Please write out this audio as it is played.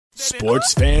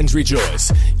Sports fans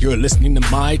rejoice. You're listening to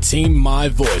My Team, My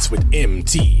Voice with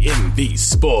MTMV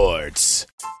Sports.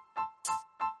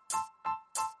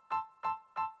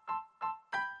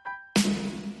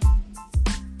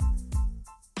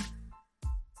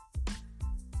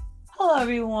 Hello,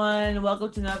 everyone.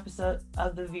 Welcome to another episode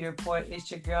of The V Report. It's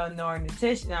your girl, Nora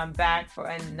Natish, and I'm back for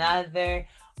another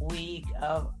week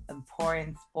of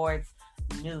important sports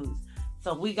news.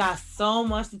 So we got so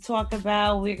much to talk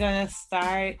about. We're going to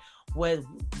start with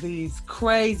these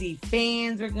crazy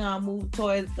fans. We're going to move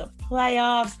towards the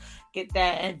playoffs, get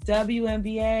that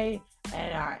WNBA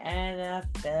and our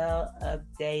NFL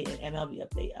update and MLB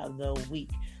update of the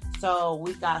week. So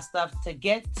we got stuff to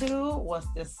get to. Let's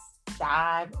just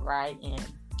dive right in.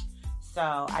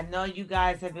 So I know you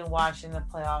guys have been watching the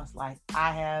playoffs like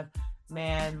I have.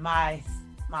 Man, my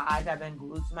eyes have been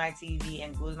glued to my TV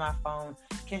and glued to my phone,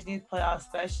 catching these playoffs,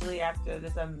 especially after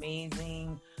this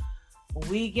amazing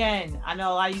weekend. I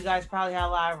know a lot of you guys probably had a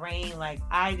lot of rain like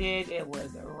I did. It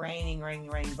was raining,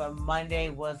 but Monday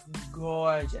was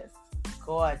gorgeous,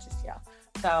 y'all.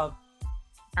 So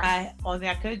only thing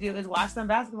I could do is watch some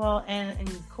basketball and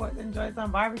enjoy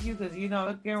some barbecue because you know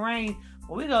it can rain,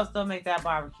 but we gonna still make that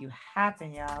barbecue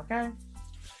happen, y'all. Okay.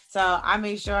 So I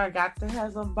made sure I got to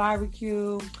have some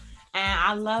barbecue. And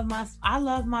I love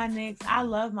my Knicks. I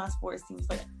love my sports teams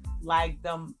like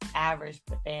the average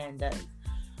fan does.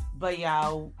 But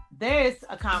y'all, there's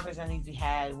a conversation that needs to be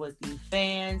had with these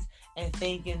fans and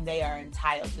thinking they are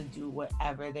entitled to do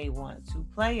whatever they want to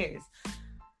players.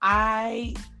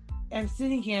 I am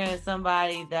sitting here as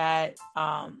somebody that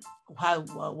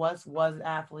was an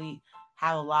athlete,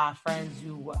 have a lot of friends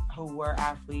who were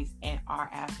athletes and are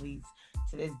athletes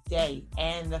to this day.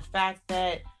 And the fact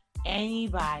that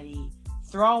anybody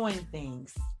throwing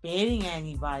things, spitting at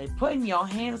anybody, putting your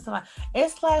hands on somebody,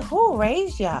 it's like, who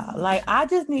raised y'all? Like, I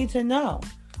just need to know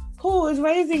who is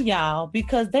raising y'all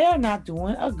because they're not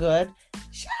doing a good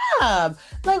job.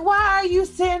 Like, why are you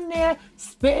sitting there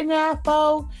spitting at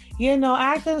folk,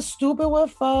 acting stupid with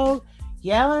folk,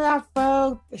 yelling at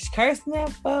folk, cursing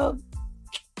at folk,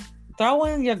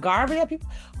 throwing your garbage at people?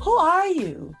 Who are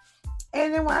you?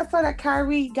 And then when I saw that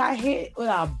Kyrie got hit with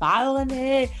a bottle in the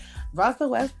head, Russell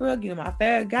Westbrook, my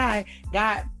favorite guy,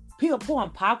 got people pouring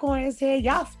popcorn in his head.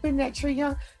 Y'all spitting at Trae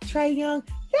Young.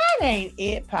 That ain't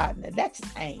it, partner. That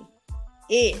just ain't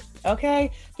it,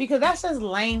 okay? Because that's just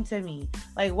lame to me.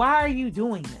 Like, why are you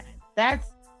doing that?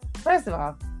 That's, first of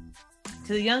all,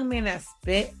 to the young man that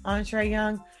spit on Trae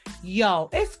Young, yo,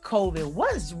 it's COVID.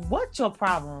 What's your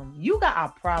problem? You got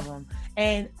a problem.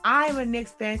 And I'm a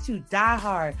Knicks fan too, die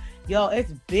hard. Yo,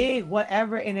 it's big,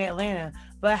 whatever in Atlanta.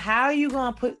 But how are you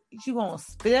gonna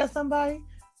spit at somebody?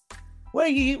 Why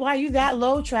are you that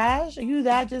low trash? Are you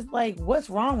that just like, what's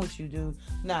wrong with you, dude?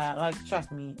 Nah, like,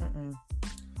 trust me.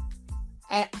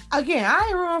 And again, I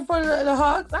ain't rooting for the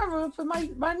Hawks. I'm rooting for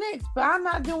my Knicks.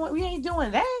 But we ain't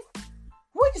doing that.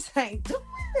 We just ain't doing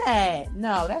that.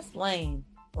 No, that's lame.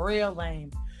 Real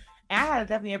lame. And I had to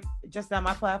definitely just on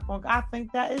my platform. I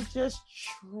think that is just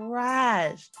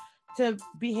trash to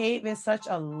behave in such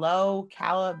a low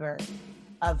caliber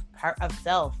of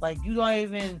self. Like, you don't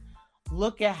even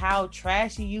look at how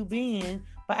trashy you being,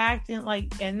 but acting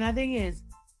like. And the thing is,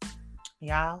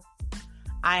 y'all,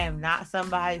 I am not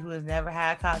somebody who has never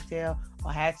had a cocktail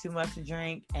or had too much to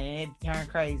drink and it turned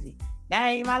crazy. That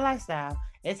ain't my lifestyle.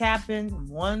 It's happened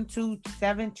 1, 2,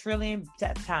 7 trillion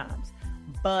times,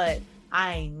 but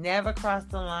I ain't never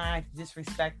crossed the line to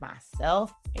disrespect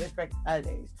myself and respect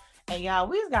others. And y'all,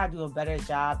 we just gotta do a better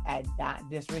job at not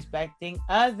disrespecting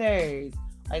others.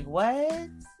 Like, what?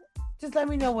 Just let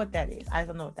me know what that is. I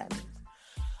don't know what that means.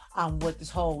 With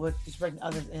disrespecting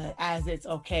others as it's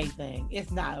okay thing.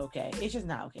 It's not okay. It's just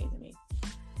not okay to me.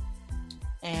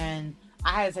 And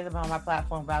I had to say something on my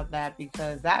platform about that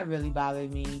because that really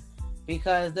bothered me.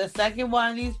 Because the second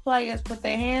one of these players put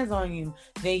their hands on you,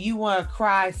 then you want to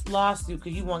cry lawsuit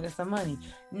because you want to get some money.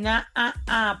 Nah,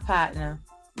 partner.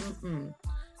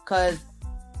 Because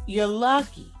you're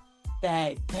lucky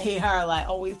that they are like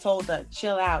always told to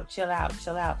chill out.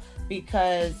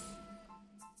 Because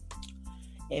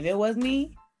if it was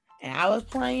me and I was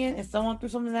playing and someone threw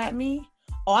something at me,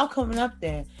 I'm coming up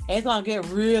there. And it's going to get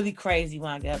really crazy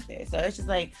when I get up there. So it's just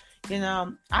like,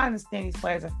 I understand these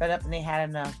players are fed up and they had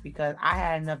enough because I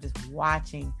had enough just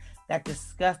watching that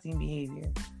disgusting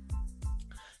behavior.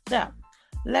 So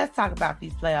let's talk about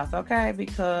these playoffs, okay?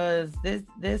 Because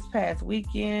this past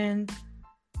weekend,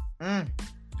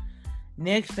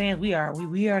 Knicks fans, we are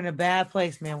in a bad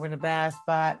place, man. We're in a bad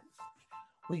spot.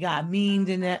 We got memed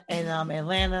in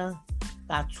Atlanta.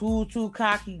 Got too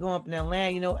cocky going up in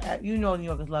Atlanta. You know New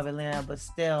Yorkers love Atlanta, but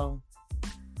still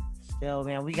field,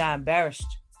 man. We got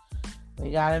embarrassed.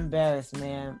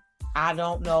 Man. I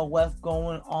don't know what's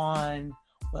going on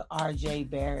with RJ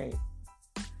Barrett,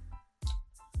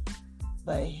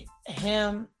 but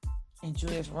him and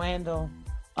Julius Randle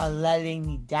are letting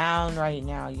me down right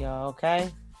now, y'all. Okay.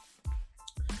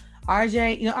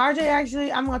 RJ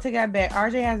actually, I'm gonna take that back.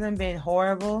 RJ hasn't been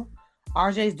horrible.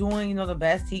 RJ's doing, the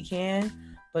best he can.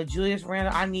 But Julius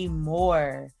Randle, I need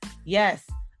more. Yes,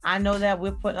 I know that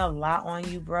we're putting a lot on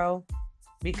you, bro.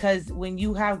 Because when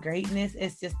you have greatness,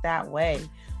 it's just that way.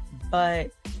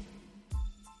 But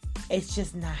it's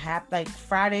just not happening. Like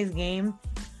Friday's game,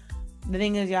 the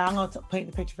thing is, y'all, I'm going to paint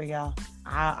the picture for y'all.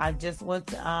 I just went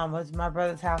to my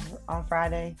brother's house on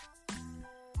Friday.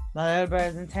 My other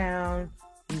brother's in town.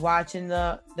 We watching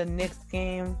the Knicks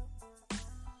game.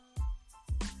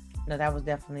 No, that was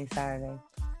definitely Saturday.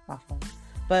 My fault.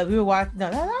 But we were watching. No,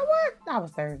 that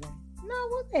was Thursday. No,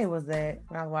 what day was that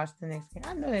when I was watching the Knicks game?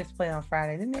 I know they play on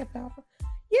Friday. Didn't they play on Friday?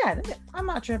 Yeah, I'm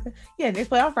not tripping. Yeah, they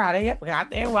play on Friday. Yep, we got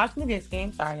there watching the Knicks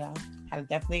game. Sorry, y'all. Had to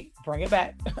definitely bring it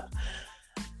back.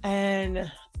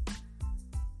 And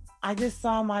I just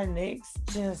saw my Knicks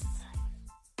just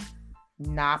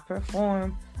not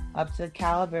perform up to the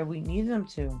caliber we need them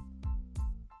to.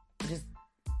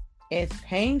 It's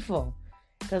painful.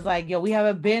 Because, we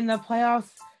haven't been in the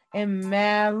playoffs in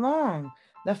mad long.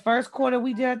 The first quarter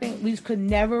we did, I think we could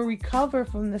never recover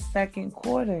from the second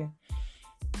quarter.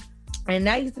 And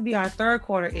that used to be our third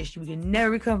quarter issue. We could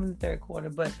never recover from the third quarter.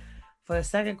 But for the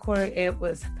second quarter, it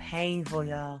was painful,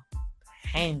 y'all.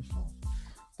 Painful.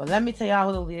 But let me tell y'all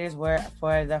who the leaders were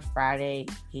for the Friday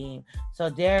game.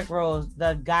 So Derrick Rose,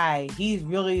 the guy, he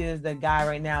really is the guy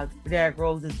right now. Derrick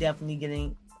Rose is definitely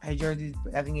getting his jerseys,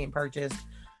 getting purchased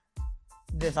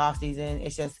this offseason.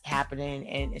 It's just happening,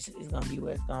 and it's going to be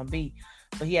what it's going to be.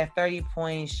 So he had 30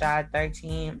 points, shot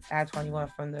 13 out of 21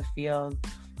 from the field.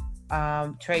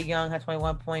 Trae Young had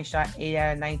 21 points, shot 8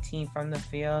 out of 19 from the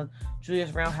field.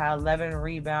 Julius Randle had 11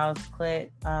 rebounds.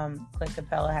 Clint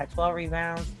Capella had 12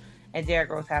 rebounds. And Derrick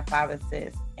Rose had 5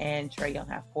 assists. And Trae Young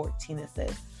had 14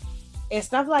 assists. And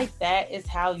stuff like that is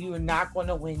how you're not going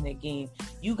to win the game.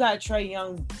 You got Trae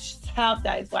Young out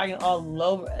that flagging all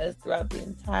over us throughout the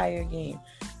entire game.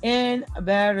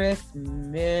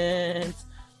 Embarrassment.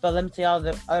 But let me tell y'all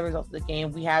the other results of the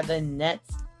game. We had the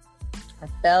Nets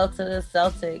fell to the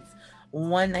Celtics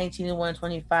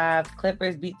 119-125.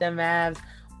 Clippers beat the Mavs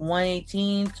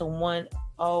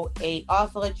 118-108.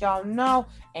 Also let y'all know,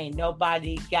 ain't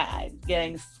nobody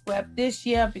getting swept this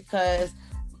year because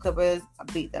Clippers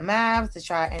beat the Mavs to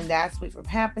try and that sweep from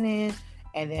happening.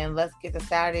 And then let's get to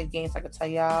Saturday's game so I can tell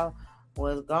y'all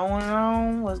what's going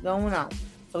on.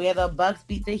 So we had the Bucks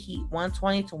beat the Heat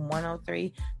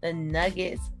 120-103. The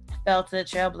Nuggets fell to the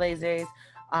Trailblazers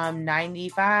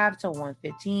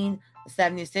 95-115. The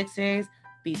 76ers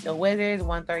beat the Wizards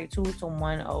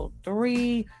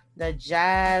 132-103. The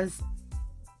Jazz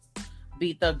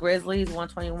beat the Grizzlies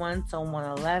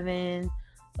 121-111.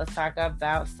 Let's talk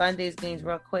about Sunday's games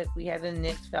real quick. We had the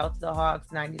Knicks fell to the Hawks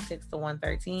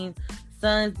 96-113.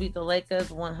 Suns beat the Lakers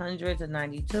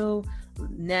 100-92.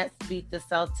 Nets beat the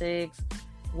Celtics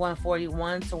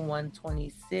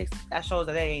 141-126. That shows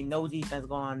that there ain't no defense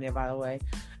going on there, by the way.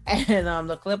 And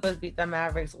the Clippers beat the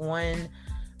Mavericks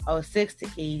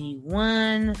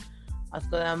 106-81. Let's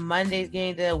go to Monday's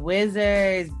game. The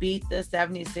Wizards beat the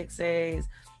 76ers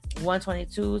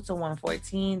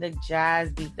 122-114. The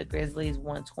Jazz beat the Grizzlies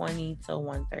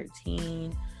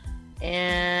 120-113.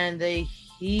 And the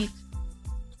Heat,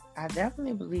 I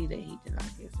definitely believe the Heat did not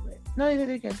get swept. No, they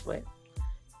did get swept.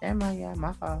 Never mind, yeah,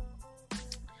 my fault.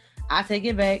 I take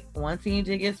it back. One team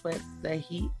did get swept. The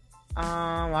Heat.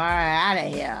 All right, out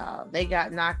of here. They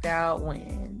got knocked out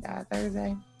when?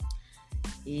 Thursday?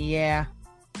 Yeah,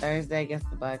 Thursday against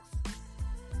the Bucks.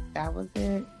 That was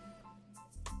it.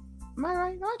 Am I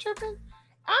right? Not tripping?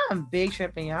 I'm big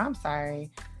tripping, y'all. I'm sorry.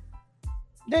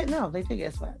 They did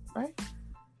get swept, right?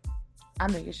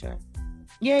 I'm making sure.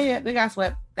 Yeah, they got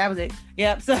swept. That was it.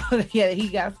 Yep. So yeah, he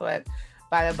got swept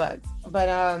by the Bucks. But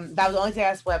that was the only thing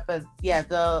I swept. But yeah,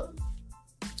 the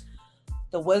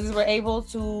Wizards were able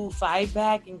to fight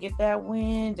back and get that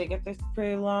win. They get this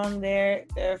pretty long their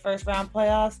first round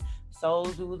playoffs. So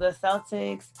do the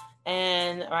Celtics.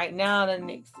 And right now the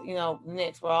Knicks,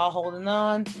 we're all holding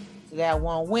on to that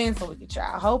one win so we can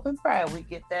try hope and pray we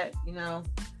get that,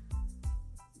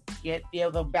 be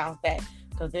able to bounce back.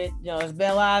 Because there's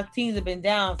been a lot of teams that have been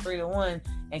down 3-1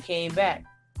 and came back.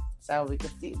 So we can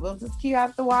see. We'll just keep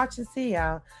have to watch and see,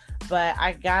 y'all. But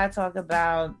I gotta talk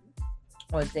about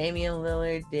what Damian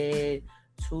Lillard did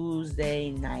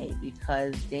Tuesday night,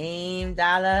 because Dame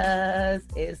Dallas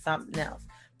is something else.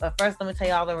 But first, let me tell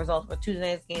you all the results for Tuesday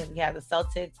night's games. We have the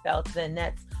Celtics fell to the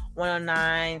Nets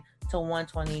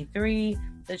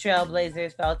 109-123. The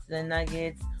Trailblazers fell to the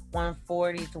Nuggets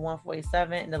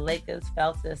 140-147. And the Lakers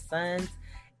fell to the Suns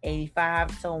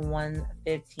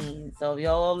 85-115. So, if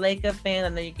you're a Laker fan, I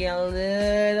know you're getting a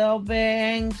little bit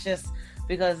anxious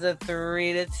because the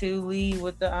 3-2 lead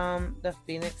with the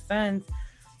Phoenix Suns.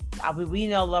 We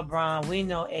know LeBron, we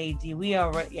know AD, we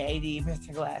already AD,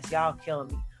 Mr. Glass, y'all killing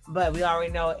me. But we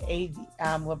already know AD,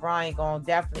 LeBron ain't gonna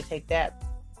definitely take that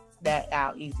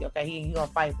out easy. Okay, he gonna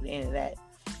fight for the end of that.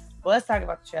 But let's talk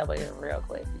about the Trailblazers real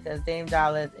quick because Dame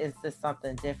Dollar is just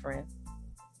something different.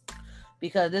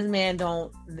 Because this man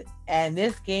and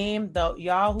this game, though,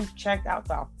 y'all who checked out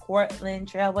the Portland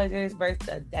Trailblazers versus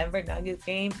the Denver Nuggets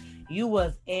game, you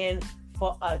was in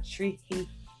for a treat.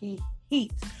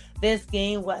 This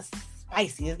game was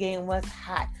spicy. This game was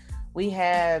hot. We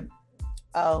had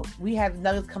the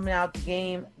Nuggets coming out the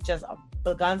game just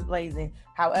guns blazing.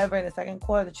 However, in the second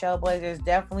quarter, the Trailblazers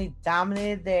definitely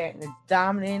dominated there and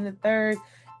dominated in the third.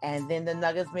 And then the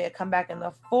Nuggets made a comeback in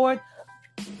the fourth.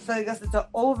 So it gets into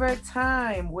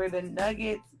overtime where the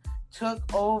Nuggets took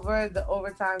over the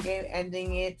overtime game,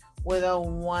 ending it with a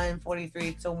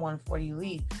 143-140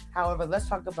 lead. However, let's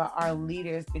talk about our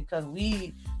leaders because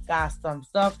we got some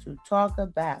stuff to talk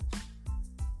about.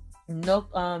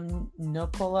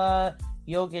 Nikola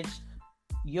Jokic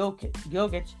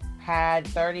had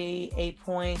 38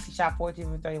 points. He shot 14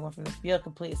 from 31 from the field,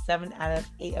 completed 7 out of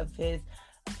 8 of his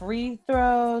free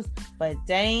throws. But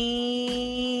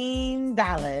Dame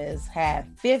Dollar had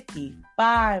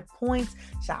 55 points,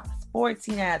 shot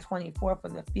 14 out of 24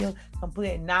 from the field,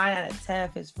 completed 9 out of 10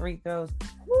 of his free throws.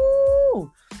 Woo!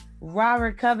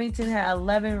 Robert Covington had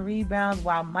 11 rebounds,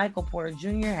 while Michael Porter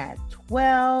Jr. had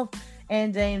 12.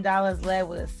 And Dame Dollar led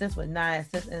with assists with 9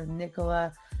 assists. And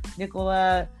Nikola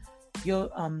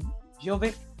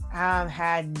Jovic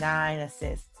had 9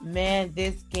 assists. Man,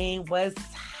 this game was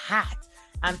hot.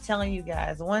 I'm telling you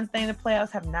guys, one thing the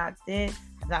playoffs have not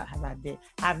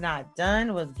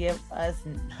done was give us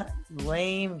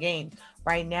lame games.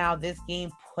 Right now, this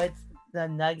game puts the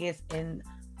Nuggets in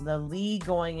the lead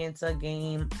going into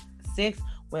game 6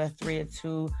 with a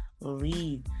 3-2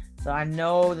 lead. So I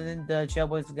know that the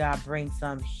Trailblazers gotta bring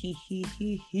some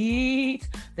heat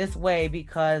this way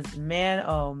because man,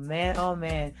 oh man,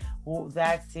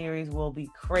 that series will be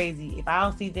crazy. If I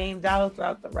don't see Dame Dollar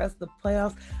throughout the rest of the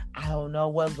playoffs, I don't know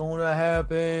what's gonna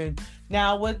happen.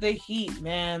 Now with the Heat,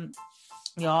 man,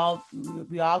 we all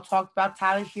talked about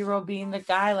Tyler Hero being the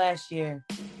guy last year.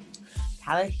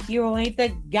 Tyler Hero ain't the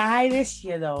guy this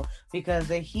year though, because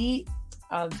the Heat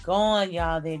are gone,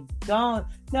 y'all. They're gone.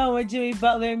 No more Jimmy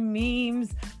Butler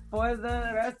memes for the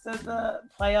rest of the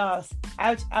playoffs.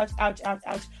 Ouch.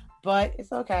 But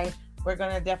it's okay. We're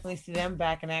going to definitely see them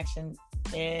back in action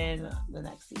in the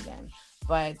next season.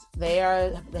 But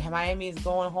Miami is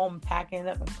going home, packing it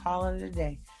up and calling it a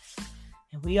day.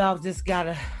 And we all just got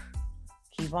to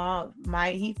keep on.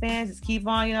 My Heat fans, just keep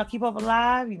on, keep up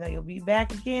alive. You'll be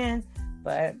back again.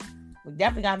 But we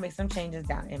definitely got to make some changes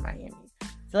down in Miami.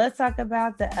 So let's talk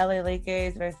about the LA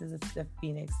Lakers versus the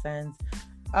Phoenix Suns.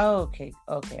 Okay.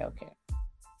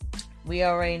 We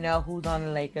already know who's on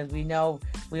the Lakers. We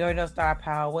already know star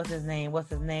power. What's his name?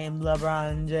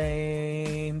 LeBron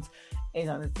James is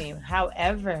on the team.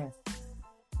 However,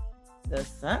 the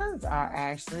Suns are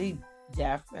actually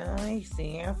definitely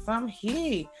seeing some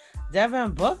heat.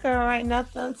 Devin Booker ain't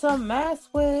nothing to mess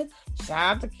with.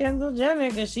 Shout out to Kendall Jenner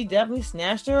because she definitely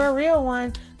snatched her a real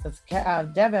one. Because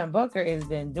Devin Booker has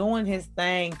been doing his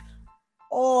thing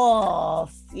all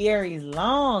series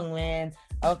long, man.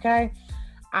 Okay,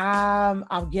 I'm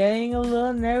getting a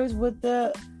little nervous with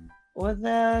the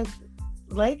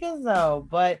Lakers though,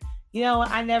 but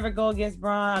I never go against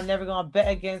Bron. I'm never gonna bet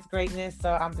against greatness,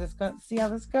 so I'm just gonna see how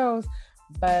this goes.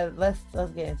 But let's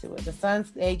get into it. The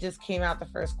Suns, they just came out the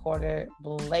first quarter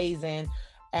blazing,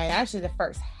 and actually the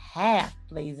first half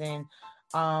blazing,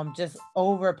 just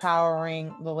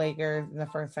overpowering the Lakers in the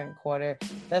second quarter.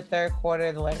 The third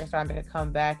quarter, the Lakers started to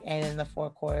come back, and in the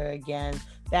fourth quarter again,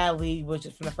 that lead, which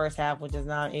is from the first half, which is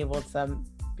not able to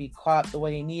be caught the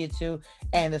way they needed to,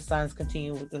 and the Suns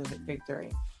continue with the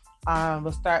victory.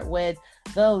 We'll start with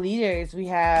the leaders. We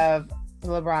have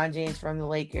LeBron James from the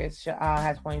Lakers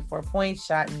had 24 points,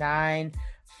 shot 9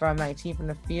 from 19 from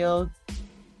the field.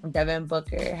 Devin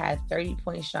Booker had 30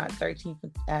 points, shot 13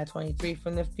 from 23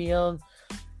 from the field.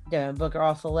 Devin Booker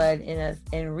also led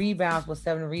in rebounds with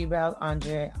 7 rebounds.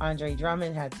 Andre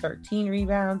Drummond had 13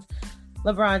 rebounds.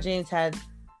 LeBron James had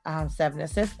 7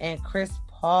 assists, and Chris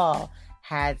Paul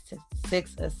had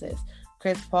 6 assists.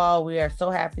 Chris Paul, we are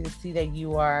so happy to see that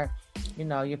you are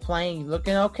you're playing, you're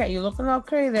looking okay. You're looking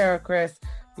okay there, Chris,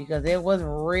 because it was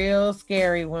real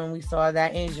scary when we saw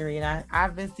that injury. And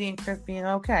I've been seeing Chris being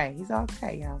okay. He's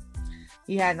okay, y'all.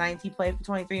 He had 19 played for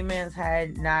 23 minutes,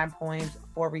 had 9 points,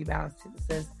 4 rebounds, 2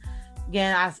 assists.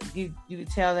 Again, you could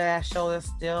tell that that shoulder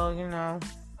still,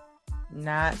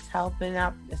 not helping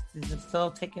out. It's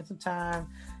still taking some time.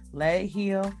 Let it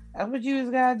heal. That's what you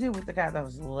just gotta do with the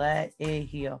guys. Let it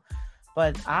heal.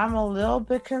 But I'm a little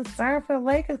bit concerned for the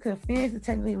Lakers because Phoenix is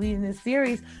technically leading this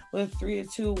series with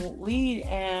 3-2 lead,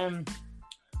 and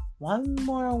one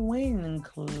more win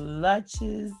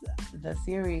clutches the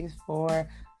series for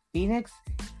Phoenix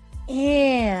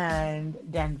and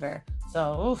Denver.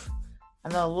 So, I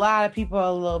know a lot of people are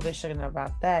a little bit shaken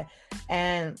about that.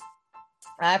 And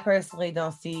I personally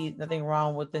don't see nothing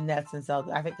wrong with the Nets and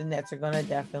Celtics. I think the Nets are going to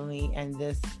definitely end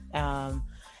this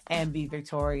and be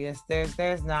victorious.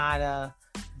 There's not a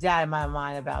doubt in my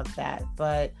mind about that.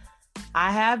 But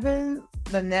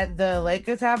the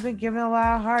Lakers have been given a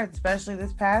lot of heart, especially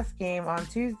this past game on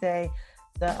Tuesday.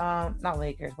 The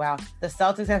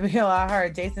Celtics have been given a lot of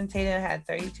heart. Jason Tatum had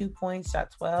 32 points,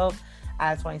 shot 12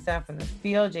 out of 27 from the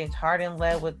field. James Harden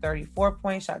led with 34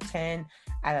 points, shot 10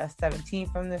 out of 17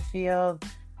 from the field.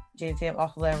 Jason Tatum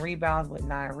also led rebounds with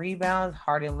 9 rebounds.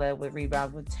 Harden led with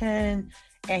rebounds with 10.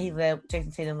 And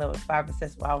Jason Tatum led with 5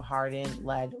 assists while Harden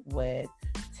led with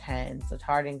 10. So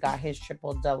Harden got his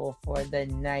triple-double for the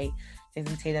night.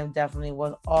 Jason Tatum definitely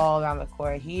was all around the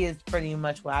court. He is pretty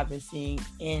much what I've been seeing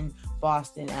in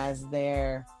Boston as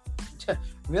their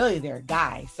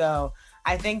guy. So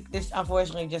I think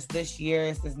unfortunately, just this year,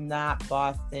 is not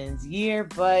Boston's year,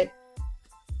 but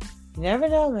you never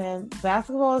know, man.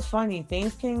 Basketball is funny.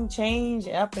 Things can change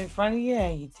up in front of you,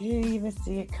 and you didn't even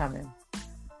see it coming.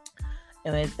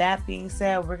 And with that being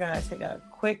said, we're going to take a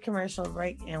quick commercial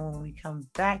break, and when we come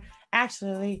back,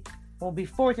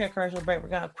 before we take a commercial break, we're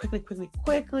going to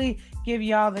quickly give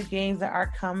y'all the games that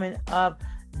are coming up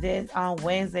this on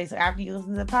Wednesday. So after you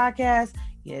listen to the podcast,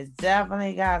 you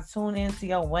definitely got to tune into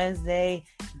your Wednesday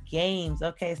games.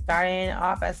 Okay, starting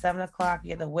off at 7 o'clock, you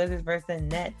get the Wizards versus the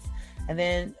Nets. And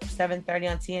then 7:30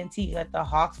 on TNT, you got the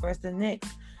Hawks versus the Knicks.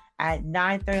 At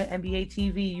 9:30 NBA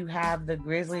TV, you have the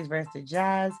Grizzlies versus the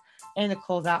Jazz. And to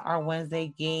close out our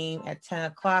Wednesday game at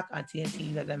 10 o'clock on TNT,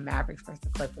 you got the Mavericks versus the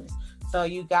Clippers. So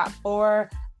you got 4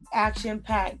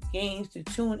 action-packed games to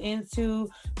tune into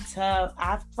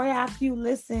after you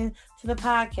listen to the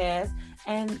podcast.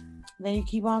 And then you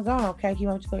keep on going, okay? Keep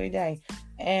on your day.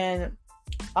 And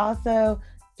also,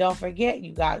 don't forget,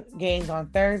 you got games on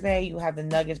Thursday. You have the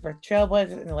Nuggets versus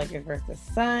Trailblazers and the Lakers versus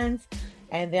the Suns.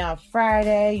 And then on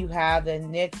Friday, you have the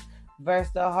Knicks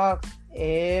versus the Hawks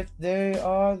if they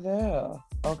are there,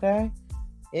 okay?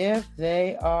 If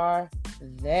they are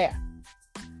there.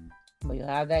 But you'll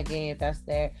have that game if that's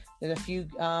there. There's a few,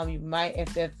 you might,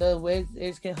 if the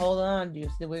Wizards can hold on, you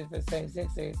see the Wizards versus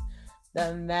 76ers.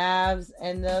 The Mavs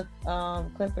and the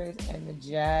Clippers and the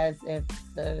Jazz, if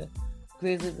the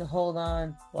Grizzlies can hold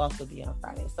on, will also be on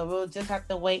Friday. So we'll just have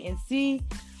to wait and see.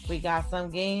 We got some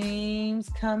games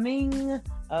coming.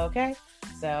 Okay.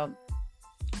 So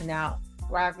now,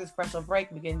 right after this special break,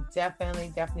 we can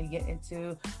definitely get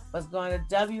into what's going on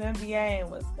WNBA and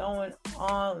what's going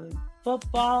on with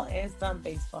football and some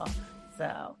baseball.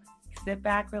 So sit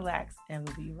back, relax, and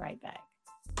we'll be right back.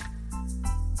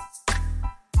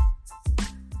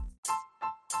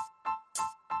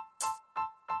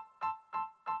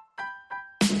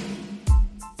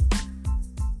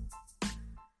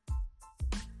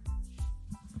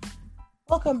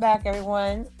 Welcome back,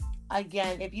 everyone.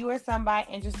 Again, if you are somebody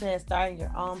interested in starting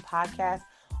your own podcast,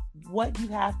 what you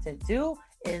have to do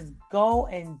is go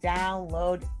and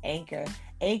download Anchor.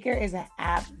 Anchor is an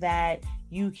app that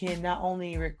you can not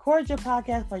only record your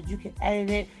podcast, but you can edit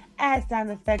it, add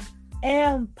sound effects,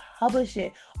 and publish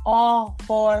it all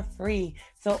for free.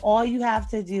 So all you have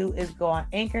to do is go on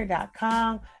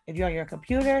anchor.com if you're on your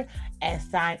computer and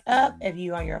sign up. If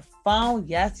you're on your phone,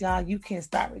 yes, y'all, you can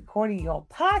start recording your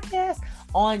podcast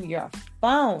on your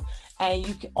phone.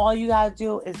 And all you gotta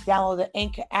do is download the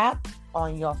Anchor app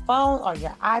on your phone or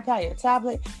your iPad, your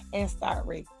tablet, and start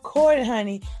recording,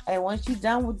 honey. And once you're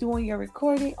done with doing your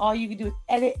recording, all you can do is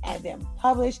edit and then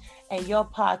publish, and your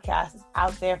podcast is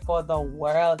out there for the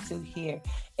world to hear.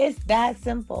 It's that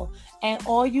simple. And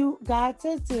all you got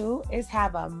to do is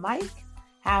have a mic,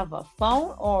 have a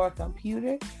phone or a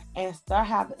computer, and start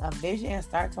having a vision and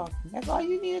start talking. That's all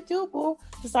you need to do, boo,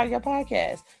 to start your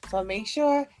podcast. So make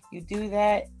sure you do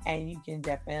that, and you can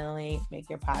definitely make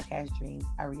your podcast dreams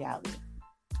a reality.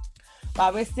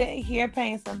 While we're sitting here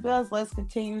paying some bills, let's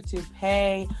continue to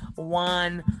pay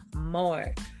one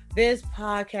more. This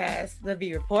podcast, The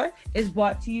V Report, is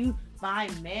brought to you by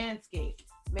Manscaped.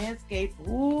 Manscaped,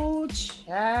 ooh,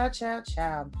 chow,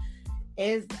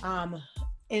 is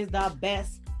the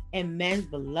best in men's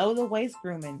below the waist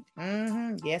grooming.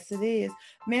 Yes, it is.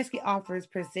 Manscaped offers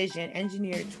precision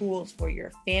engineered tools for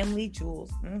your family jewels.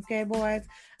 Okay, boys.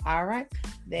 All right.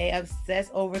 They obsess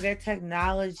over their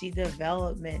technology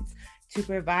developments to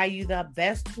provide you the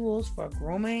best tools for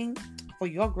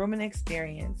your grooming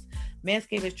experience.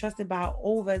 Manscaped is trusted by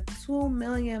over 2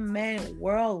 million men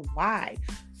worldwide.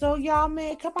 So y'all,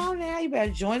 man, come on now. You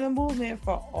better join the movement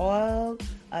for all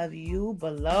of you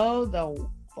for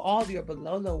all of your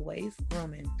below the waist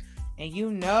grooming. And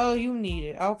you know you need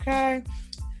it, okay?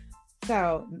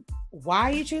 So why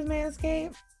you choose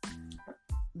Manscaped?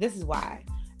 This is why.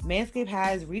 Manscaped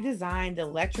has redesigned the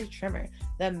electric trimmer.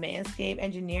 The Manscaped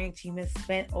engineering team has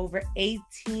spent over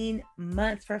 18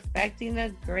 months perfecting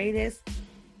the greatest,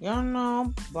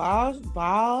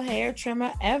 ball hair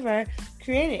trimmer ever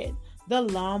created. The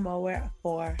Lawnmower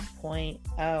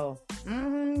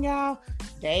 4.0. Y'all,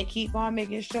 they keep on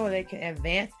making sure they can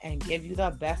advance and give you the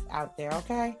best out there,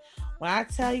 okay? When I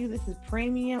tell you this is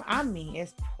premium, I mean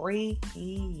it's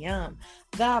premium.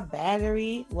 The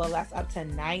battery will last up to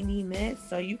 90 minutes,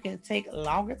 so you can take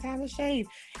longer time to shave.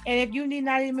 And if you need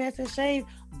 90 minutes to shave,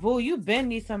 boo, you been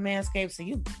need some Manscaped, so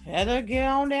you better get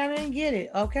on down and get it,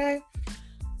 okay?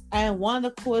 And one of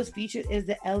the coolest features is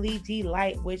the LED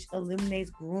light, which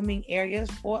illuminates grooming areas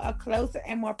for a closer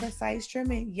and more precise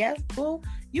trimming. Yes, boo,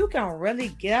 you can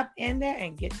really get up in there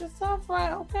and get yourself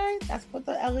right, okay? That's what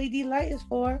the LED light is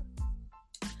for.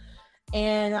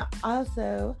 And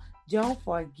also, don't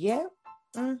forget,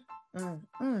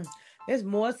 there's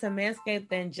more to Manscaped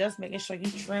than just making sure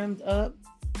you trimmed up.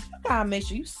 You gotta make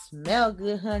sure you smell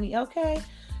good, honey, okay?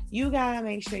 You gotta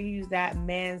make sure you use that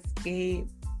Manscaped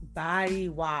body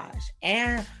wash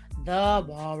and the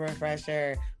ball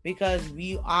refresher, because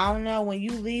we all know when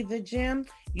you leave the gym,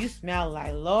 you smell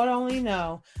like Lord only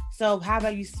know. So how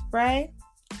about you spray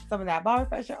some of that ball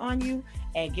refresher on you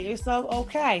and get yourself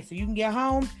okay, so you can get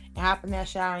home and hop in that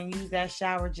shower and use that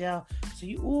shower gel. So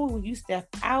when you step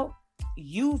out,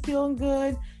 you feeling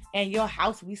good and your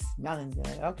house will be smelling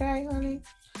good. Okay, honey?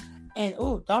 And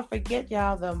don't forget,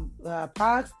 y'all, the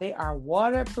products, they are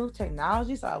waterproof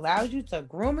technology, so it allows you to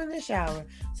groom in the shower.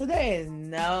 So there is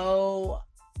no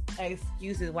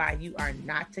excuses why you are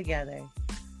not together.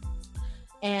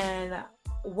 And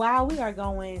while we are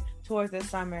going towards the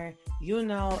summer,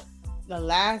 the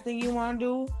last thing you want to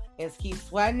do is keep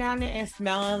sweating down there and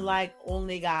smelling like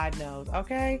only God knows,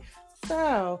 okay?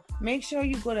 So make sure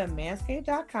you go to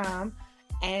manscaped.com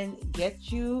and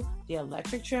get you the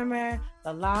electric trimmer,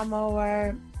 the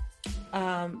lawnmower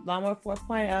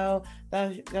 4.0,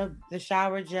 the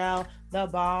shower gel, the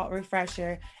ball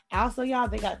refresher. Also, y'all,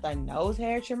 they got the nose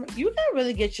hair trimmer. You can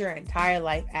really get your entire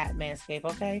life at Manscaped,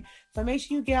 okay? So make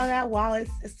sure you get all that while it's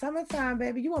summertime,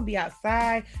 baby. You want to be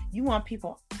outside. You want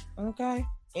people, okay,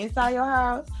 inside your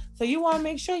house. So you want to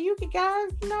make sure you you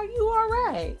all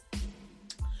right.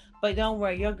 But don't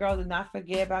worry, your girl did not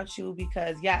forget about you,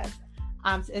 because yes,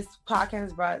 this podcast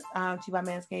is brought to you by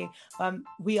Manscaped.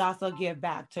 We also give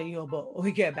back to you, but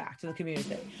we give back to the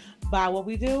community. By what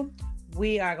we do,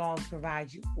 we are going to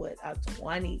provide you with a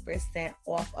 20%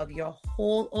 off of your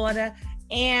whole order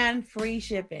and free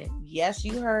shipping. Yes,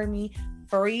 you heard me.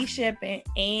 Free shipping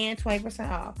and 20%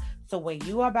 off. So when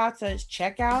you are about to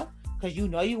check out, because you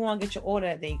want to get your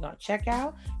order, then you're going to check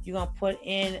out. You're going to put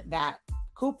in that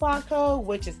coupon code,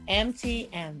 which is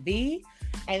MTMV,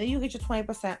 and then you get your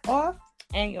 20% off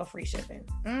and your free shipping.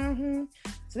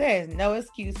 So there is no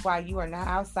excuse why you are not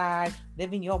outside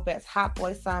living your best hot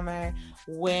boy summer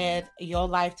with your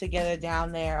life together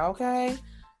down there, okay?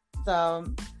 So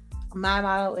my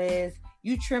motto is,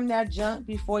 you trim that junk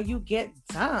before you get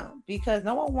done, because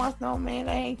no one wants no man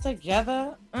that ain't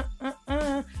together.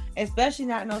 Especially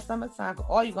not in no summertime, because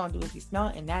all you're going to do is be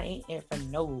smelling, and that ain't it for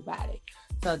nobody.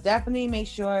 So definitely make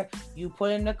sure you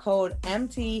put in the code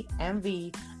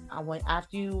MTMV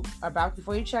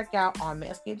before you check out on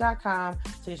manscaped.com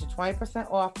to get your 20%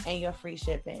 off and your free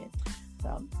shipping.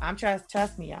 So I'm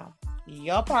trust me, y'all.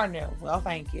 Your partner. Well,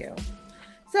 thank you.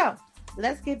 So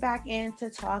let's get back into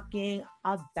talking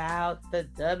about the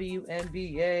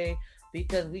WNBA,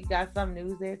 because we got some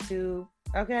news there too.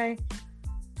 Okay.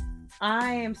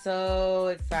 I am so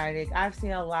excited. I've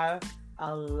seen a lot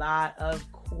of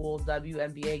cool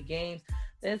WNBA games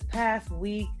this past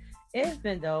week. It's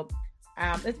been dope.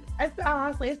 It's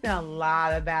been a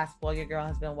lot of basketball your girl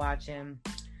has been watching.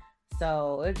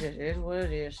 So it just is what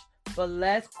it is. But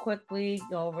let's quickly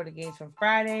go over the games from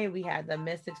Friday. We had the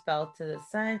Mystics fell to the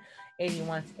Sun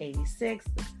 81-86.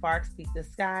 The Sparks beat the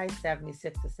Sky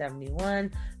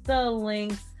 76-71. The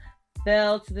Lynx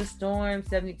fell to the Storm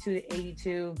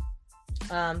 72-82.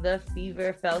 The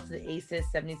Fever fell to the Aces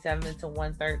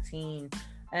 77-113.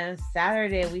 And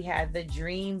Saturday we had the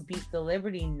Dream beat the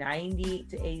Liberty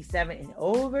 90-87 in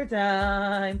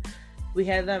overtime. We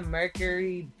had the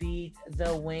Mercury beat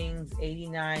the Wings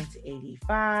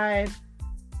 89-85.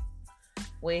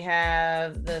 We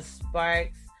have the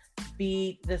Sparks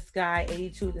beat the Sky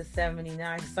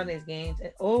 82-79. Sunday's games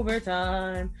in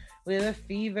overtime. We have the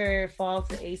Fever fall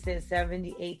to Aces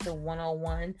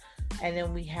 78-101. And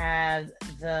then we have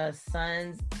the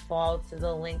Suns fall to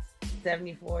the Lynx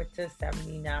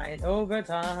 74-79 in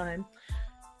overtime.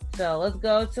 So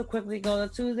let's quickly go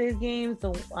to Tuesday's games.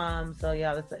 So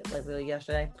yeah, that's like really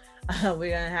yesterday. We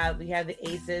have the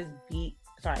Aces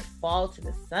fall to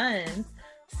the Suns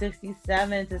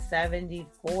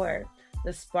 67-74.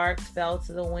 The Sparks fell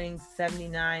to the Wings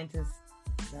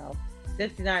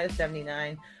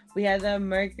 69-79. We had the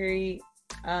Mercury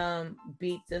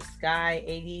beat the Sky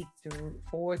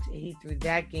 84-83.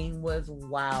 That game was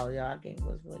wild, y'all. That game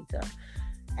was really tough.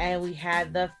 And we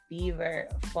had the Fever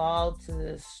fall to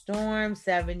the Storm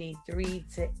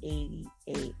 73-88.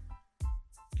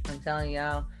 I'm telling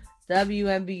y'all,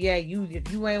 WNBA, if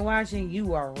you ain't watching,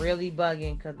 you are really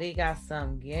bugging because they got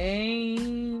some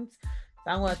games.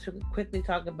 So I'm going to quickly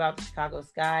talk about the Chicago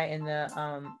Sky and the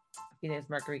Phoenix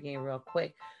Mercury game real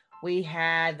quick. We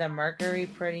had the Mercury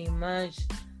pretty much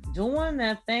doing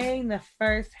that thing the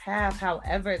first half.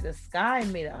 However, the Sky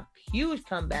made a huge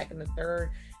comeback in the third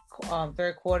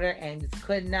quarter and just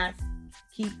could not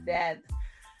keep that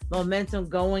momentum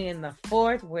going in the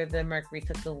fourth, where the Mercury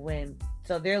took the win.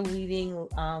 So their leading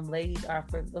ladies are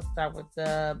let's start with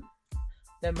the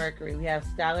Mercury. We have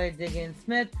Skylar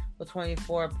Diggins-Smith with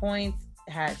 24 points.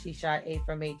 She shot 8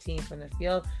 from 18 from the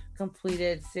field,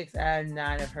 completed 6 out of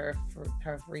 9 of her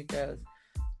free throws.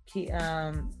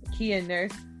 Kia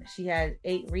Nurse, she had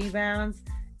 8 rebounds,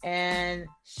 and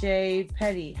Shea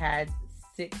Petty had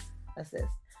 6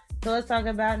 assists. So let's talk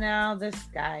about now the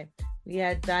Sky. We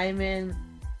had Diamond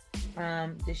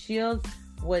DeShields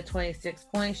with 26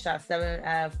 points, shot 7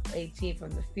 out of 18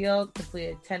 from the field,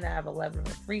 completed 10 out of 11 of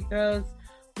her free throws.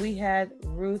 We had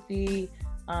Ruthie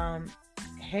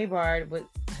Hayward with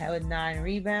 9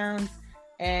 rebounds,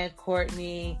 and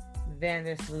Courtney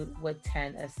Vandersloot with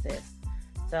 10 assists.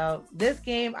 So this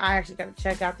game, I actually got to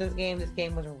check out this game. This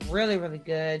game was really, really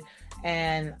good,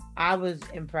 and I was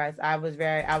impressed. I was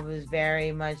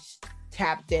very much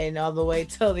tapped in all the way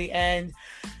till the end.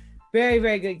 Very,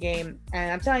 very good game.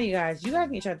 And I'm telling you guys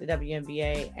can check out the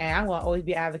WNBA, and I'm going to always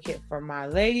be an advocate for my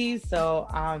ladies. So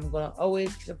I'm going to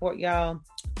always support y'all.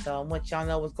 So I want y'all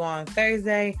know what's going on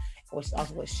Thursday, which is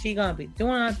also what she going to be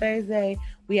doing on Thursday.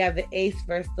 We have the Ace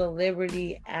versus the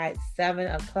Liberty at 7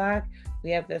 o'clock.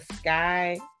 We have the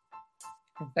Sky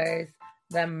versus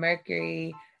the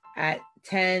Mercury at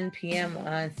 10 p.m.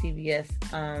 on CBS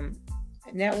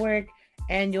network.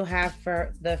 And you'll have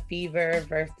for the Fever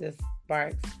versus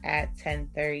Sparks at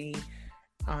 10:30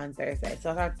 on Thursday.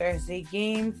 So it's our Thursday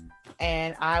games,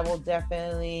 and I will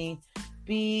definitely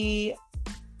be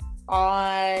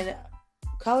on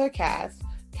Colorcast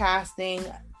casting,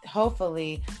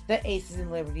 hopefully, the Aces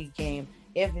and Liberty game.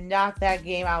 If not that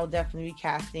game, I will definitely be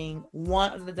casting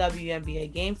one of the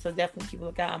WNBA games. So definitely keep a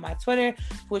lookout on my Twitter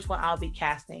for which one I'll be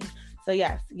casting. So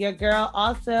yes, your girl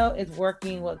also is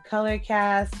working with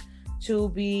Colorcast to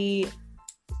be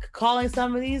calling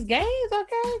some of these games,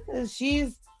 okay? Because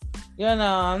she's,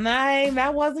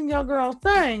 that wasn't your girl's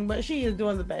thing, but she is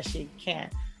doing the best she can.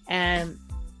 And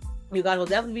you guys will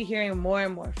definitely be hearing more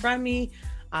and more from me.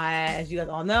 As you guys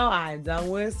all know, I'm done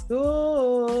with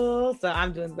school, so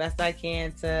I'm doing the best I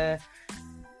can to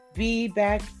be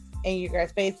back in your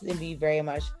guys' faces and be very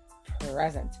much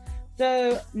present.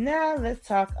 So now let's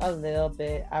talk a little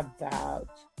bit about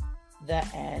the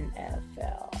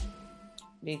NFL,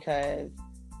 because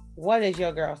what is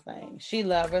your girl saying? She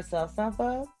loves herself some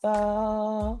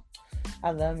football.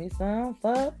 I love me some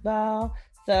football.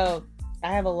 So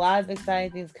I have a lot of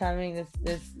exciting things coming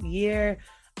this year.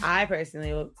 I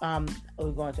personally will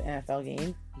going to an NFL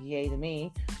game. Yay to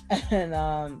me.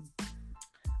 And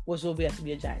which will have to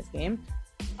be a Giants game.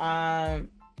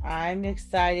 I'm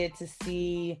excited to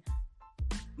see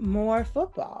more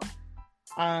football.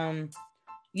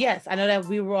 Yes, I know that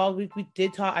we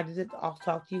did talk. I did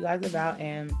talk to you guys about,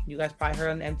 and you guys probably heard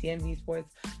on the MTMV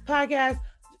Sports podcast,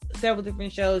 several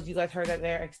different shows. You guys heard that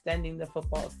they're extending the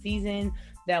football season.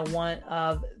 That one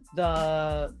of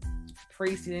the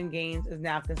preseason games is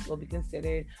now will be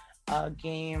considered a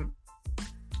game,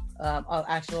 an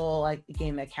actual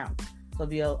game that counts. So it'll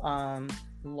be a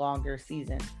longer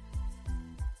season.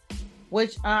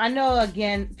 Which I know,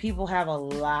 again, people have a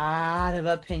lot of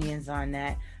opinions on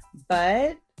that.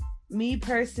 But me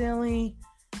personally,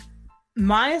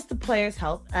 minus the players'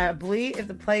 health, I believe if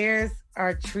the players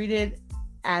are treated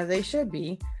as they should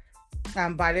be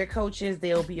by their coaches,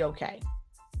 they'll be okay.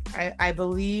 I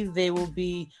believe they will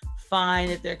be fine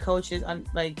if their coaches,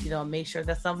 make sure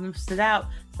that some of them sit out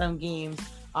some games.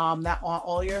 Not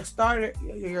all your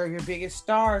your biggest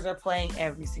stars are playing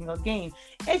every single game.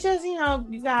 It's just,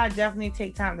 you gotta definitely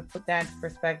take time to put that into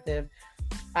perspective.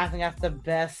 I think that's the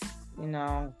best,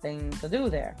 thing to do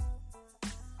there.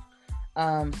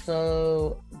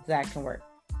 So that can work.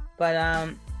 But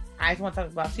I just want to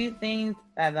talk about a few things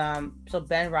that so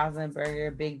Ben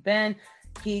Roethlisberger, Big Ben,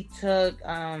 he took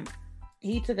a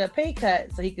pay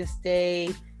cut so he could stay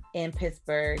in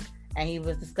Pittsburgh, and he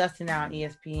was discussing now on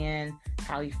ESPN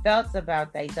how he felt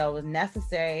about that. He thought it was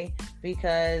necessary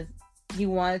because he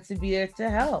wanted to be there to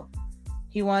help.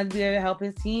 He wanted to be there to help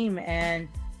his team, and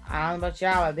I don't know about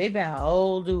y'all, but they've been an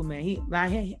old dude, man.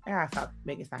 I gotta stop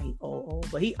making it sound he's old,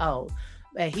 but he old.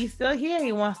 But he's still here.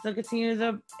 He wants to continue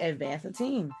to advance the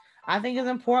team. I think it's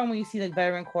important when you see the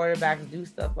veteran quarterbacks do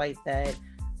stuff like that.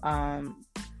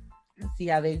 See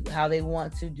how they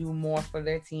want to do more for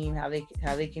their team, how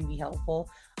they can be helpful.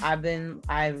 I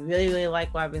really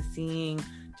like what I've been seeing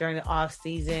during the off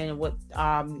season with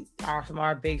are some of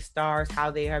our big stars, how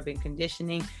they have been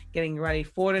conditioning, getting ready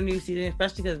for the new season,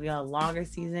 especially because we have a longer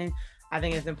season. I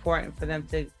think it's important for them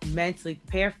to mentally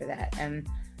prepare for that. And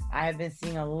I have been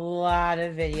seeing a lot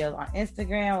of videos on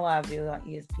Instagram, a lot of videos on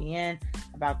ESPN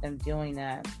about them doing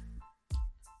that.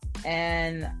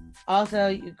 And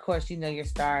also, of course, your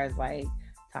stars like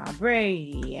Tom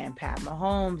Brady and Pat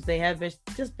Mahomes. They have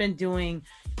been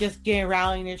getting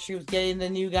rallying their troops, getting the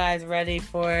new guys ready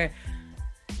for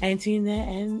entering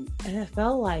the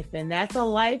NFL life. And that's a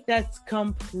life that's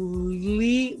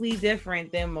completely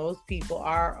different than most people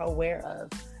are aware of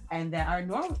and that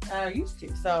are used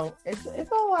to. So it's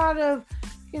a lot of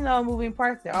moving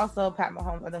parts there. Also, Pat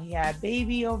Mahomes, I know he had a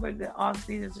baby over the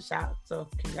offseason, so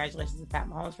congratulations to Pat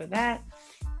Mahomes for that.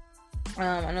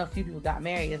 I know a few people got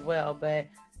married as well, but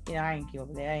I ain't care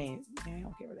over that. I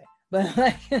don't care about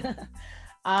that. But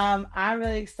I'm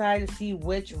really excited to see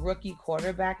which rookie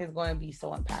quarterback is going to be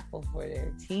so impactful for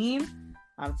their team.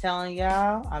 I'm telling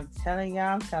y'all.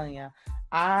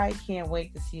 I can't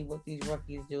wait to see what these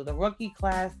rookies do. The rookie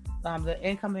class, the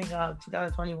incoming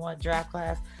 2021 draft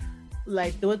class,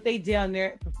 like what they did on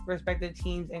their respective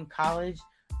teams in college,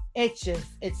 it's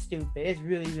stupid. It's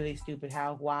really, really stupid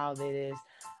how wild it is.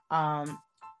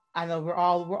 I know we're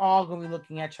all going to be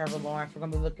looking at Trevor Lawrence. We're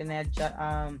going to be looking at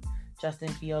Justin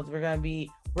Fields. We're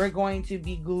going to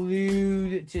be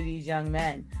glued to these young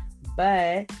men.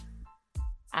 But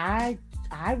I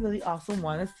really also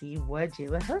want to see what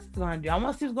Jalen Hurts is going to do. I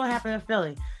want to see what's going to happen in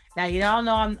Philly. Now, you all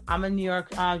know I'm a New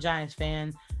York Giants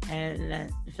fan,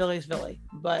 and Philly's Philly.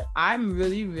 But I'm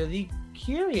really, really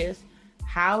curious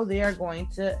how they are going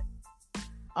to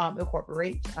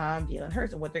incorporate Jalen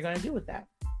Hurts and what they're going to do with that.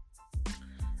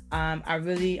 I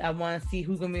want to see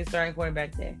who's going to be the starting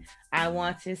quarterback there. I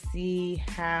want to see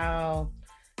how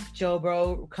Joe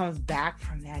Burrow comes back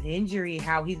from that injury,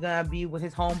 how he's going to be with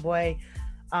his homeboy,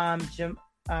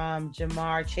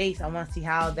 Jamar Chase. I want to see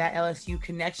how that LSU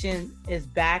connection is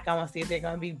back. I want to see if they're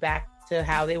going to be back to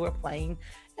how they were playing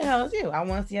in LSU. I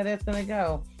want to see how that's going to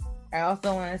go. I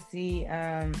also want to see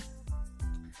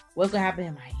what's going to happen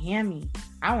in Miami.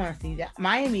 I want to see that.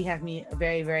 Miami has me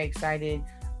very, very excited.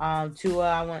 Tua,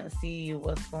 I want to see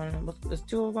what's going on. Is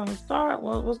Tua going to start?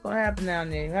 What's going to happen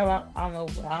down there? I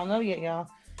don't know yet, y'all.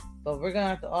 But we're going to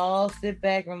have to all sit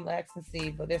back and relax and see.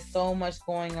 But there's so much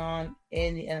going on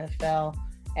in the NFL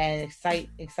and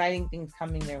exciting things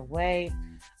coming their way.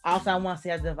 Also, I want to see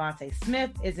how Devontae Smith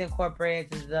is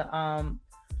incorporated into the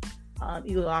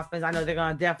Eagles offense. I know they're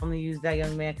going to definitely use that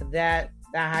young man because that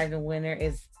Heisman winner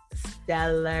is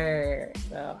stellar.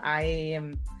 So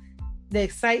the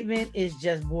excitement is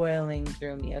just boiling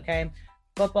through me, okay?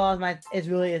 Football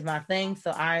really is my thing,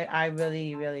 so I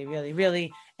really, really, really,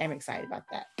 really am excited about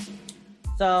that.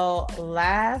 So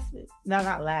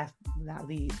not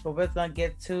least, but we're going to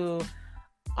get to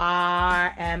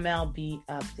our MLB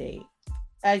update.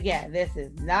 Again, this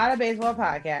is not a baseball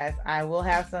podcast. I will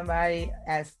have somebody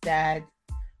that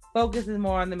focuses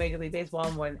more on the Major League Baseball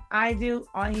more than I do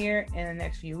on here in the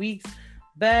next few weeks.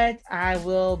 But I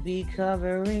will be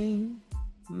covering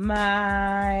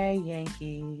my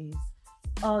Yankees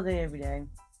all day, every day.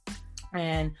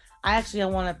 And I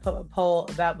want to put a poll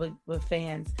about with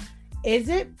fans. Is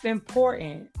it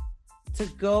important to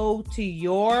go to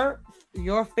your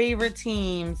your favorite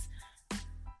team's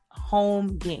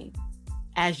home game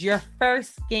as your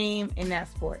first game in that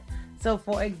sport. So,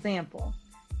 for example,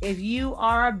 if you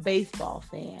are a baseball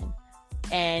fan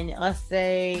and let's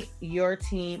say your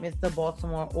team is the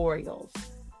Baltimore Orioles,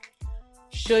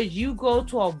 should you go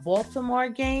to a Baltimore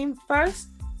game first,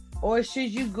 or should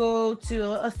you go to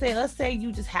let's say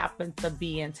you just happen to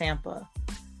be in Tampa,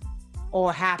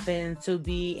 or happen to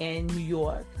be in New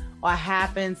York, or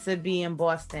happen to be in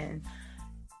Boston?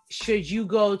 Should you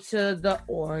go to the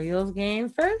Orioles game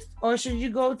first, or should you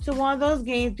go to one of those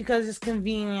games because it's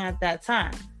convenient at that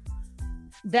time?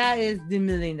 That is the $1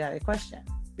 million question.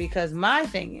 Because my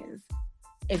thing is,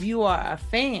 if you are a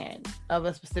fan of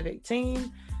a specific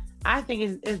team, I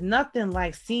think it's nothing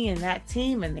like seeing that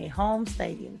team in their home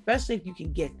stadium, especially if you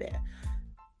can get there.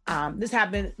 This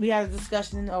happened. We had a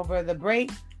discussion over the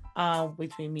break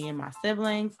between me and my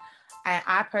siblings. And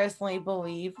I personally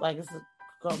believe, like, this is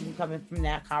coming from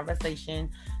that conversation,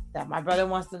 that my brother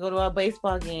wants to go to a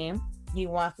baseball game. He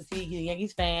wants to see, he's a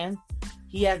Yankees fan.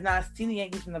 He has not seen the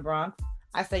Yankees in the Bronx.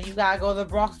 I said, you gotta go to the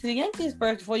Bronx to the Yankees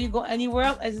first before you go anywhere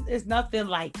else. It's nothing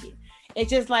like it.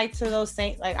 It's just like to those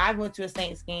Saints. Like, I went to a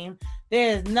Saints game.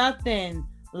 There is nothing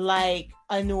like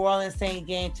a New Orleans Saints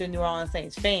game to New Orleans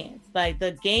Saints fans. Like,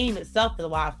 the game itself is a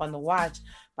lot of fun to watch.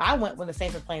 But I went when the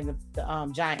Saints were playing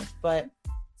the Giants. But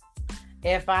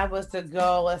if I was to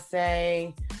go, let's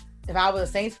say, if I was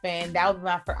a Saints fan, that would be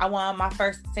I wanted my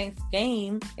first Saints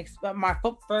game, my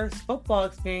first football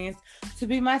experience to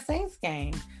be my Saints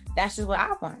game. That's just what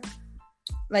I want.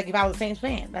 Like, if I was a Saints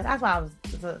fan, that's why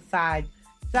it's a side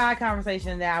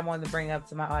conversation that I wanted to bring up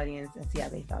to my audience and see how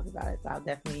they felt about it. So I'll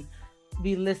definitely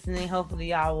be listening.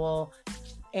 Hopefully y'all will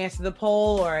answer the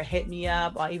poll or hit me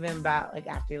up, or even about, like,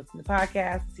 after you listen to the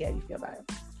podcast, see how you feel about it.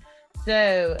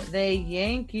 So the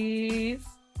Yankees,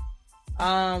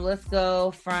 let's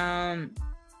go from,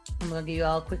 I'm going to give you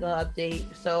all a quick little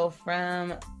update. So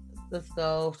let's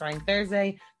go starting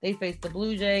Thursday. They faced the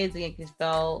Blue Jays. The Yankees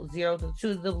fell 0-2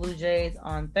 to the Blue Jays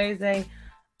on Thursday.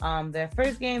 Their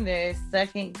first game, their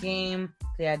second game,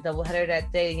 they had a doubleheader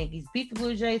that day. The Yankees beat the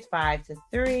Blue Jays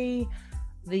 5-3.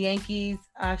 The Yankees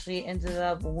actually ended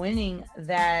up winning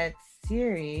that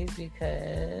series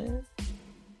because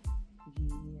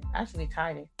actually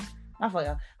tied it. I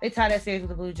forgot. They tied that series with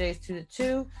the Blue Jays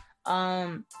 2-2.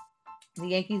 The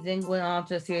Yankees then went on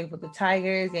to a series with the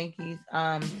Tigers. Yankees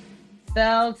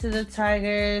fell to the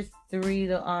Tigers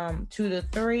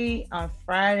 2-3 on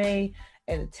Friday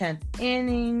at the 10th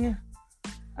inning.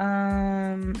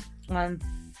 On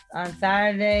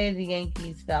Saturday, the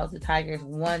Yankees fell to the Tigers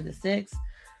 1-6.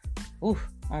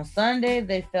 On Sunday,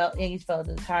 Yankees fell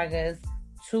to the Tigers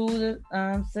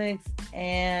 2-6,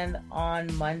 and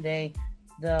on Monday,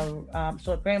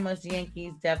 so pretty much the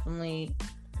Yankees definitely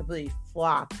completely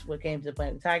flopped when it came to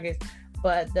playing the Tigers.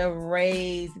 But the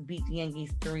Rays beat the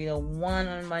Yankees 3-1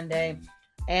 on Monday.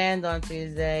 And on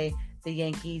Tuesday, the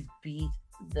Yankees beat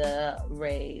the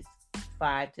Rays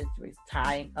 5-3,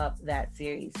 tying up that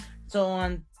series. So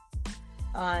on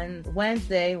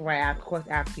Wednesday, of course,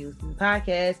 after you listen to the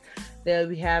podcast, they'll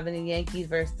be having the Yankees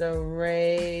versus the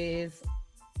Rays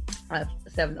at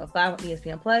 7:05 on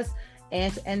ESPN Plus.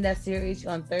 And to end that series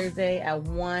on Thursday at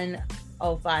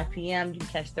 1:05 p.m., you can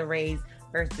catch the Rays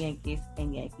versus the Yankees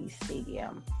in Yankee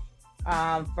Stadium.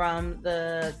 From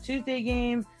the Tuesday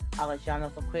game, I'll let y'all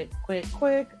know some quick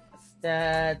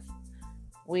stats.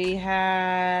 We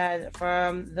had,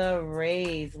 from the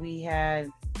Rays, we had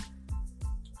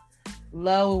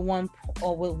Lowe with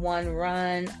one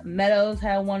run. Meadows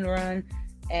had one run.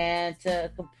 And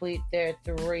to complete their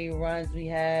 3 runs, we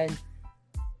had,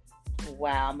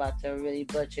 I'm about to really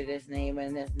butcher this name,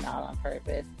 and it's not on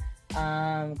purpose.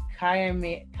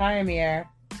 Kiermaier,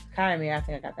 I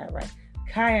think I got that right.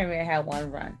 Kiermaier had 1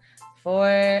 run.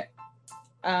 For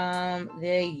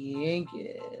the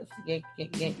Yankees,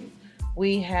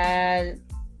 we had,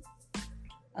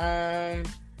 I'm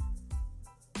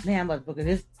about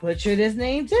to butcher this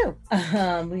name too.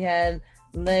 We had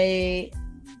Lay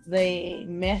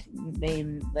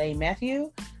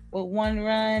Matthew with 1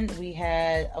 run. We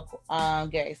had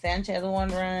Gary Sanchez with 1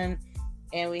 run,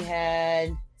 and we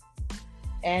had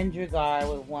Andrew Gar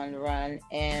with 1 run,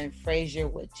 and Frazier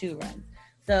with 2 runs.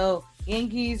 So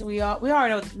Yankees, we know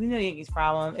the Yankees'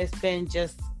 problem. It's been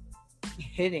just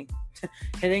hitting.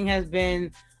 Hitting has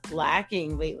been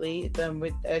lacking lately. They've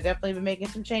definitely been making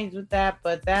some changes with that,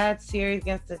 but that series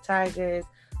against the Tigers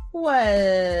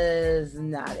was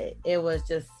not it. It was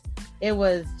just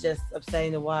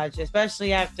upsetting to watch,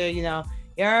 especially after, you're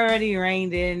already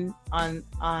reined in on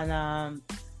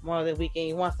Memorial Day weekend.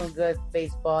 You want some good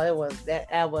baseball.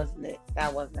 That wasn't it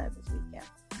this weekend.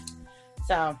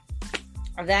 So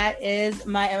that is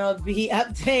my MLB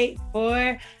update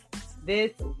for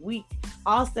this week.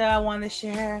 Also, I want to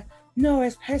share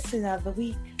Nora's person of the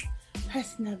week.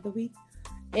 Person of the week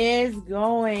is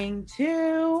going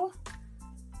to...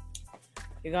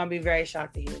 You're going to be very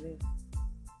shocked to hear this.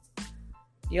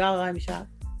 Y'all going to be shocked.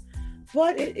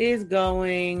 But it is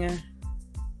going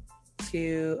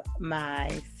to my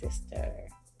sister.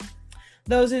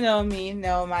 Those who know me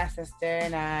know my sister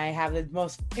and I have the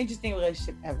most interesting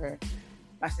relationship ever.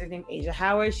 My sister named Asia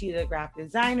Howard. She's a graphic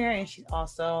designer and she's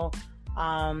also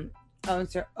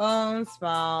owns her own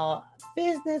small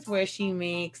business where she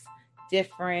makes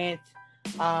different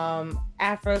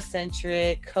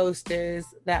Afrocentric coasters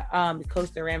that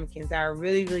coaster ramekins that are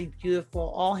really, really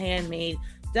beautiful, all handmade,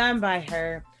 done by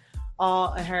her.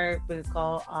 All her what it's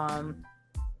called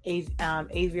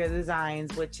Avia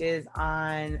Designs, which is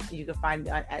you can find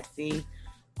it on Etsy.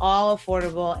 All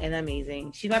affordable and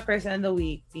amazing. She's my person of the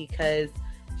week because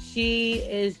she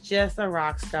is just a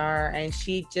rock star and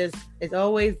she just is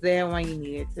always there when you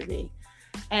need it to be.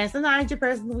 And sometimes your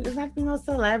person doesn't have to be no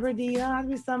celebrity. You don't have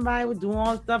to be somebody with doing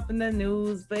all stuff in the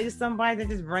news, but it's somebody that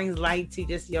just brings light to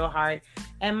just your heart.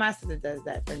 And my sister does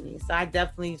that for me. So I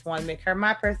definitely just want to make her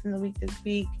my person of the week this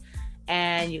week.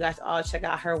 And you guys all check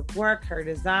out her work, her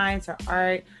designs, her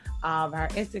art. Her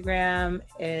Instagram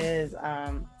is,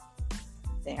 dang,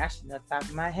 I should know the top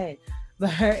of my head. But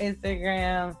her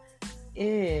Instagram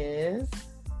is,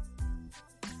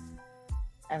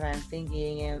 as I'm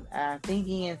thinking and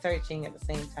searching at the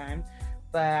same time.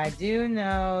 But I do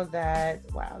know that,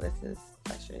 wow, this is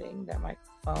frustrating that my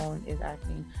phone is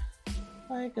acting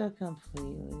like a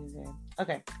complete loser.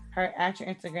 Okay, her actual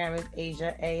Instagram is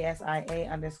Asia,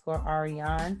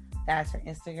 ASIA_Ariane. That's her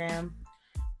Instagram.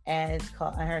 And it's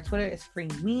called, and her Twitter is Free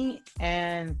Me.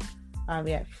 And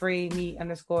Free Me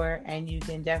 _ and you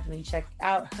can definitely check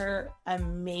out her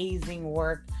amazing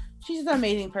work. She's an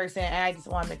amazing person, and I just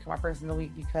want to make her my person of the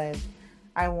week because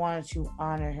I wanted to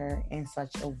honor her in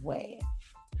such a way.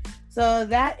 So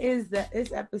that is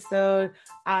this episode.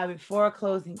 Before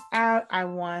closing out, I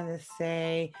want to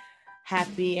say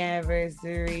happy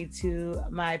anniversary to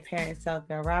my parents, Selka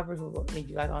and Robert, who, if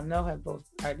you guys all know, both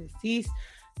are deceased.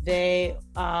 Their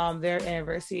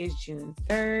anniversary is June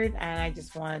 3rd, and I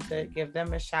just wanted to give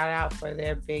them a shout out for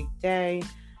their big day.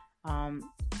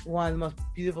 One of the most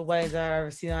beautiful weddings I've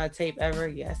ever seen on a tape ever.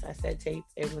 Yes, I said tape.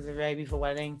 It was a very beautiful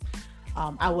wedding.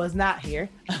 I was not here,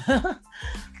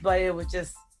 but it was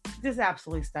just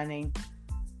absolutely stunning.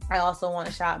 I also want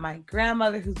to shout out my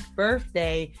grandmother, whose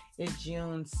birthday is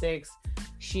June 6th.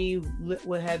 She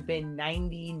would have been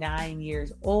 99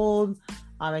 years old.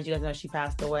 As you guys know, she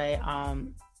passed away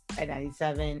at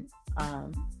 97,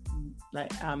 at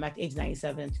the age of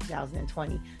 97 in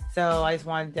 2020. So I just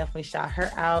want to definitely shout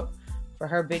her out for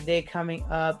her big day coming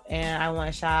up. And I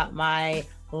want to shout out my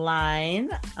line,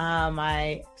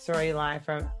 my sorority line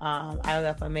from Iota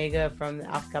Alpha Omega from the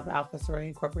Alpha Kappa Alpha Sorority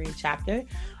Incorporated chapter.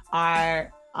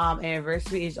 Our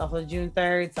anniversary is also June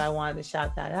 3rd, so I wanted to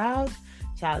shout that out.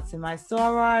 Shout out to my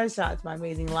sorors, shout out to my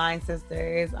amazing line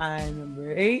sisters. I'm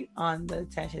number 8 on the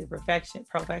 10 Shades of Perfection.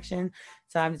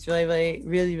 So I'm just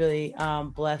really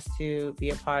blessed to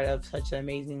be a part of such an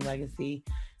amazing legacy.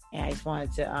 And I just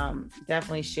wanted to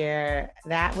definitely share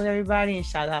that with everybody and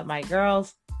shout out my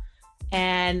girls.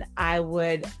 And I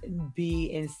would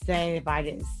be insane if I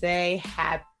didn't say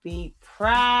happy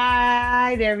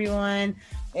Pride, everyone.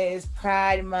 It is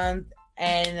Pride Month,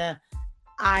 and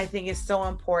I think it's so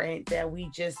important that we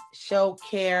just show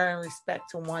care and respect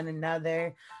to one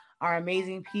another. Our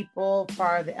amazing people,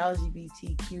 part of the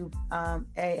LGBTQ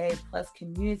AA plus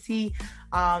community,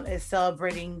 is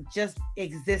celebrating just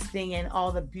existing and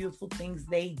all the beautiful things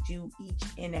they do each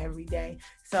and every day.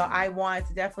 So I wanted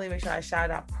to definitely make sure I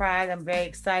shout out Pride. I'm very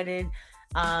excited.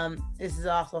 This is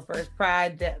also first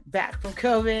Pride back from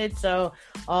COVID. So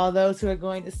all those who are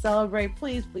going to celebrate,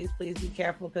 please be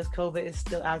careful because COVID is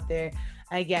still out there.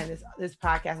 Again, this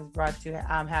podcast is brought to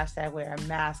hashtag wear a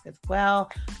mask as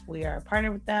well. We are a partner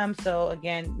with them. So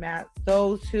again,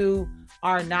 those who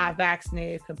are not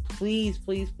vaccinated could please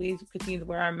continue to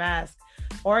wear our mask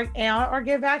or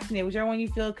get vaccinated, whichever one you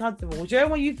feel comfortable.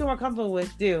 Whichever one you feel more comfortable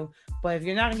with, do. But if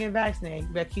you're not going to get vaccinated,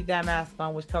 you better keep that mask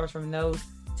on, which covers from nose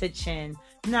to chin,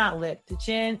 not lip to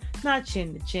chin, not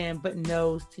chin to chin, but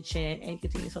nose to chin, and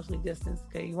continue socially distance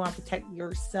because you want to protect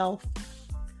yourself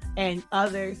and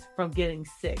others from getting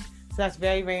sick. So that's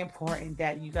very, very important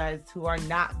that you guys who are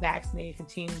not vaccinated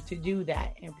continue to do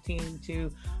that and continue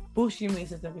to boost your immune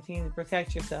system, continue to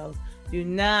protect yourselves. Do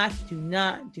not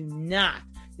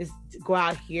just go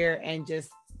out here and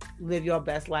just live your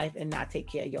best life and not take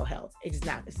care of your health. It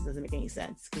doesn't make any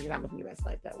sense because you're not living your best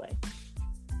life that way.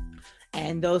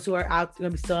 And those who are out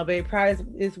going to be celebrating Pride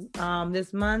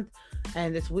this month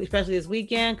and especially this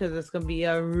weekend, because it's going to be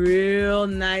a real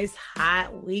nice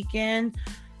hot weekend.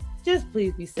 Just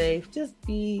please be safe. Please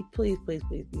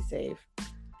be safe.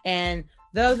 And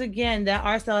those again that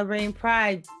are celebrating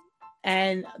Pride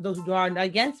and those who are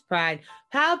against Pride,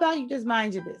 how about you just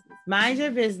mind your business? Mind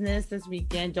your business this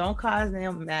weekend. Don't cause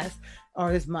no mess,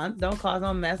 or this month. Don't cause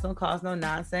no mess. Don't cause no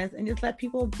nonsense. And just let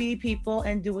people be people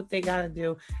and do what they got to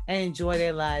do and enjoy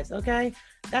their lives. Okay?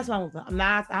 That's what I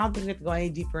don't think we have to go any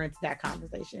deeper into that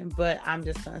conversation, but I'm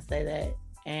just going to say that.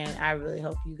 And I really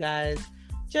hope you guys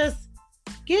just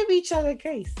give each other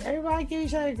grace. Everybody give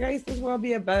each other grace. This world will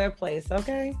be a better place.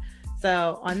 Okay?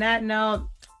 So on that note,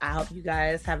 I hope you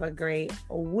guys have a great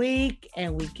week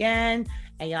and weekend,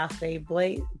 and y'all stay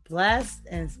blessed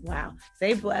and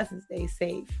stay blessed and stay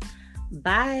safe.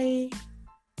 Bye.